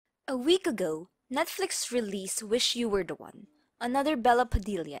A week ago, Netflix released Wish You Were the One, another Bela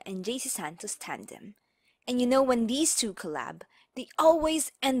Padilla and JC Santos tandem. And you know, when these two collab, they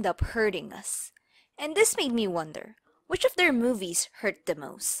always end up hurting us. And this made me wonder, which of their movies hurt the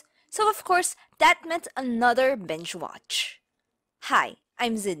most? So of course, that meant another binge watch. Hi,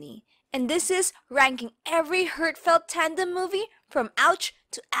 I'm Zinni, and this is ranking every heartfelt tandem movie from ouch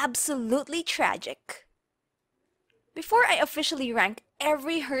to absolutely tragic. Before I officially rank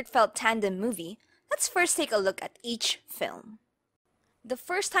every heartfelt tandem movie, let's first take a look at each film. The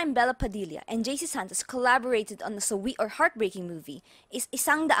first time Bela Padilla and JC Santos collaborated on a sawi or heartbreaking movie is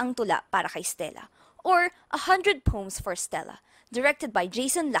Isang Daang Tula para kay Stella, or 100 Poems for Stella, directed by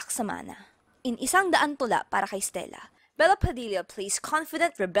Jason Laksamana. In Isang Daang Tula para kay Stella, Bela Padilla plays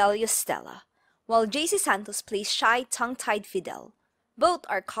confident, rebellious Stella, while JC Santos plays shy, tongue-tied Fidel. Both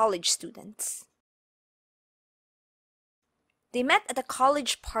are college students. They met at a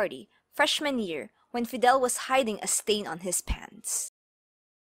college party, freshman year, when Fidel was hiding a stain on his pants.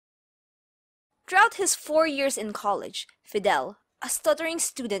 Throughout his 4 years in college, Fidel, a stuttering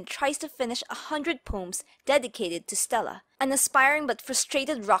student, tries to finish 100 poems dedicated to Stella, an aspiring but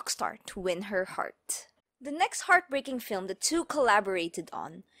frustrated rock star, to win her heart. The next heartbreaking film the two collaborated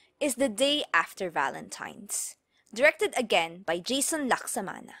on is The Day After Valentine's, directed again by Jason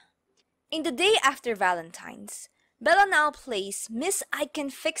Laksamana. In The Day After Valentine's, Bella now plays Miss I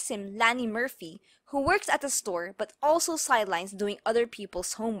Can Fix Him Lani Murphy, who works at a store but also sidelines doing other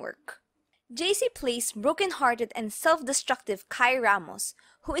people's homework. JC plays broken-hearted and self-destructive Kai Ramos,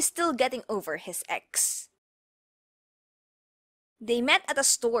 who is still getting over his ex. They met at a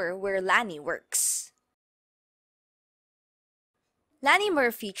store where Lani works. Lani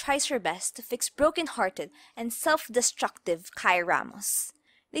Murphy tries her best to fix broken-hearted and self-destructive Kai Ramos.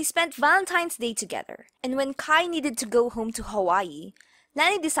 They spent Valentine's Day together, and when Kai needed to go home to Hawaii,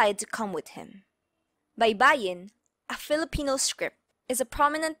 Lani decided to come with him. Baybayin, a Filipino script, is a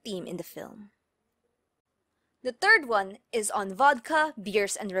prominent theme in the film. The third one is on Vodka,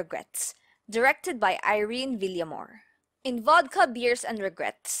 Beers, and Regrets, directed by Irene Villamor. In Vodka, Beers, and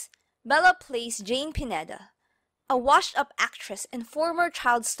Regrets, Bella plays Jane Pineda, a washed-up actress and former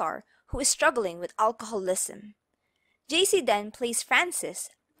child star who is struggling with alcoholism. JC then plays Francis,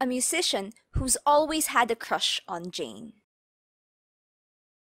 a musician who's always had a crush on Jane.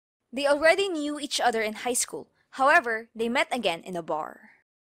 They already knew each other in high school, however, they met again in a bar.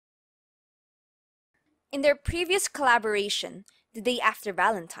 In their previous collaboration, The Day After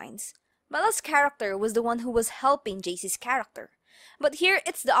Valentine's, Bella's character was the one who was helping JC's character. But here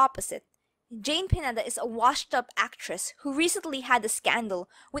it's the opposite. Jane Pineda is a washed-up actress who recently had a scandal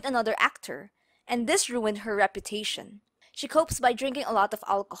with another actor, and this ruined her reputation. She copes by drinking a lot of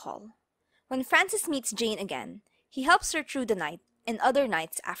alcohol. When Francis meets Jane again, he helps her through the night and other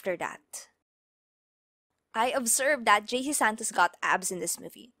nights after that. I observed that JC Santos got abs in this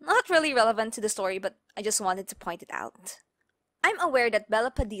movie. Not really relevant to the story, but I just wanted to point it out. I'm aware that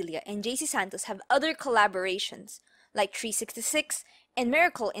Bela Padilla and JC Santos have other collaborations, like 366 and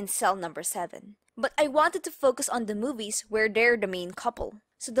Miracle in Cell Number 7. But I wanted to focus on the movies where they're the main couple.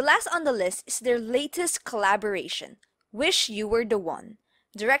 So the last on the list is their latest collaboration, Wish You Were the One,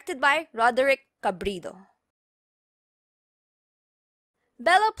 directed by Roderick Cabrillo.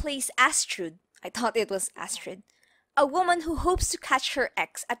 Bella plays Astrud, I thought it was Astrid, a woman who hopes to catch her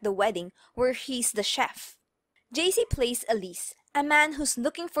ex at the wedding where he's the chef. JC plays Elise, a man who's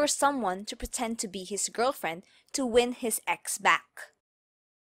looking for someone to pretend to be his girlfriend to win his ex back.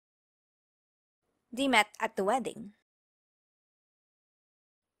 They met at the wedding.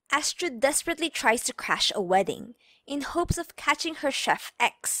 Astrid desperately tries to crash a wedding in hopes of catching her chef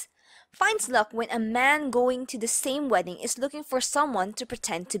ex, finds luck when a man going to the same wedding is looking for someone to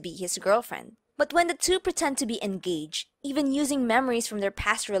pretend to be his girlfriend. But when the two pretend to be engaged, even using memories from their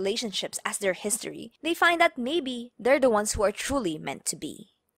past relationships as their history, they find that maybe they're the ones who are truly meant to be.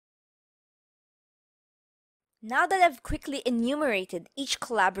 Now that I've quickly enumerated each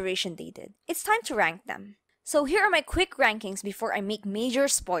collaboration they did, it's time to rank them. So here are my quick rankings before I make major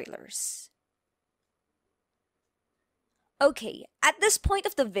spoilers. Okay, at this point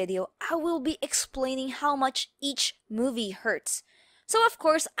of the video, I will be explaining how much each movie hurts. So of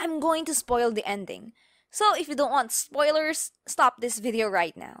course, I'm going to spoil the ending. So if you don't want spoilers, stop this video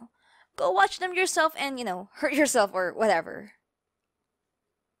right now. Go watch them yourself and, hurt yourself or whatever.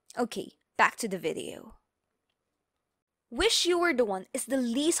 Okay, back to the video. Wish You Were the One is the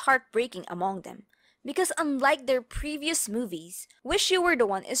least heartbreaking among them. Because unlike their previous movies, Wish You Were the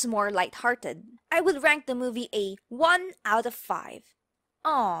One is more lighthearted. I would rank the movie a 1 out of 5.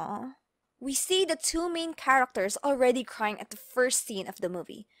 Aww. We see the two main characters already crying at the first scene of the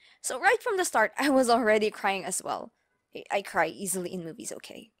movie. So right from the start, I was already crying as well. I cry easily in movies,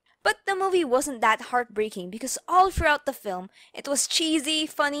 okay? But the movie wasn't that heartbreaking because all throughout the film, it was cheesy,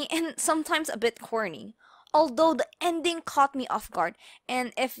 funny, and sometimes a bit corny. Although the ending caught me off guard,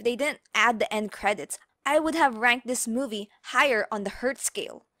 and if they didn't add the end credits, I would have ranked this movie higher on the hurt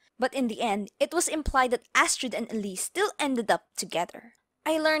scale. But in the end, it was implied that Astrid and Elise still ended up together.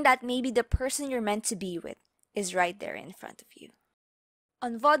 I learned that maybe the person you're meant to be with is right there in front of you.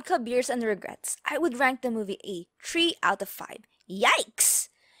 On vodka, beers, and regrets, I would rank the movie a 3 out of 5. Yikes!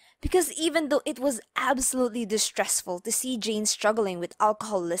 Because even though it was absolutely distressful to see Jane struggling with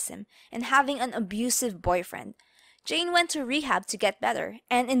alcoholism and having an abusive boyfriend, Jane went to rehab to get better,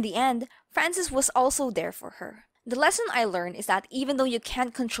 and in the end, Francis was also there for her. The lesson I learned is that even though you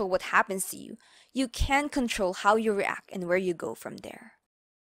can't control what happens to you, you can control how you react and where you go from there.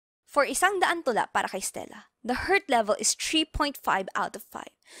 For isang daan tula para kay Stella, the hurt level is 3.5 out of 5.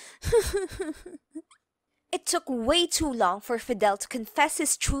 It took way too long for Fidel to confess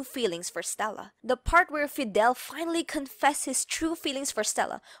his true feelings for Stella. The part where Fidel finally confessed his true feelings for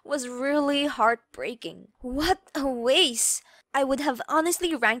Stella was really heartbreaking. What a waste! I would have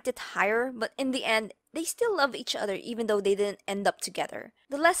honestly ranked it higher, but in the end, they still love each other even though they didn't end up together.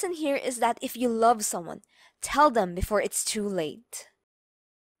 The lesson here is that if you love someone, tell them before it's too late.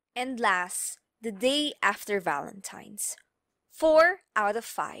 And last, the day after Valentine's. 4 out of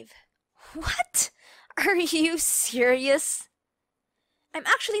 5. What? Are you serious? I'm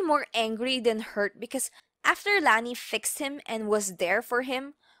actually more angry than hurt because after Lani fixed him and was there for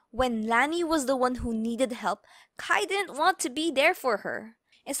him, when Lani was the one who needed help, Kai didn't want to be there for her.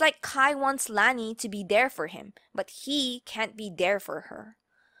 It's like Kai wants Lani to be there for him, but he can't be there for her.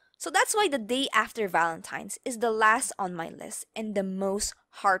 So that's why the day after Valentine's is the last on my list and the most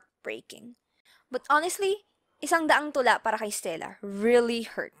heartbreaking. But honestly, isang daang tula para kay Stella really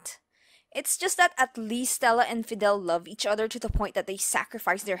hurt. It's just that at least Stella and Fidel love each other to the point that they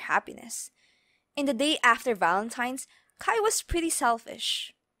sacrifice their happiness. In the day after Valentine's, Kai was pretty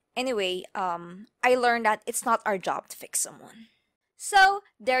selfish. Anyway, I learned that it's not our job to fix someone. So,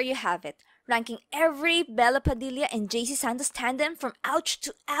 there you have it, ranking every Bela Padilla and JC Santos tandem from ouch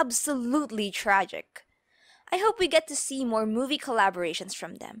to absolutely tragic. I hope we get to see more movie collaborations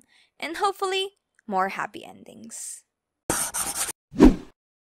from them, and hopefully, more happy endings.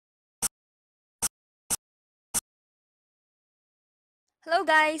 Hello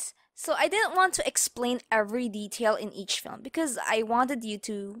guys! So I didn't want to explain every detail in each film because I wanted you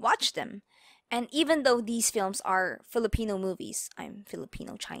to watch them. And even though these films are Filipino movies, I'm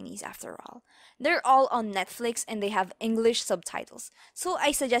Filipino Chinese after all, they're all on Netflix and they have English subtitles. So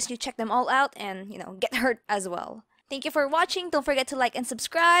I suggest you check them all out and, get hurt as well. Thank you for watching. Don't forget to like and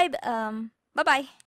subscribe. Bye-bye.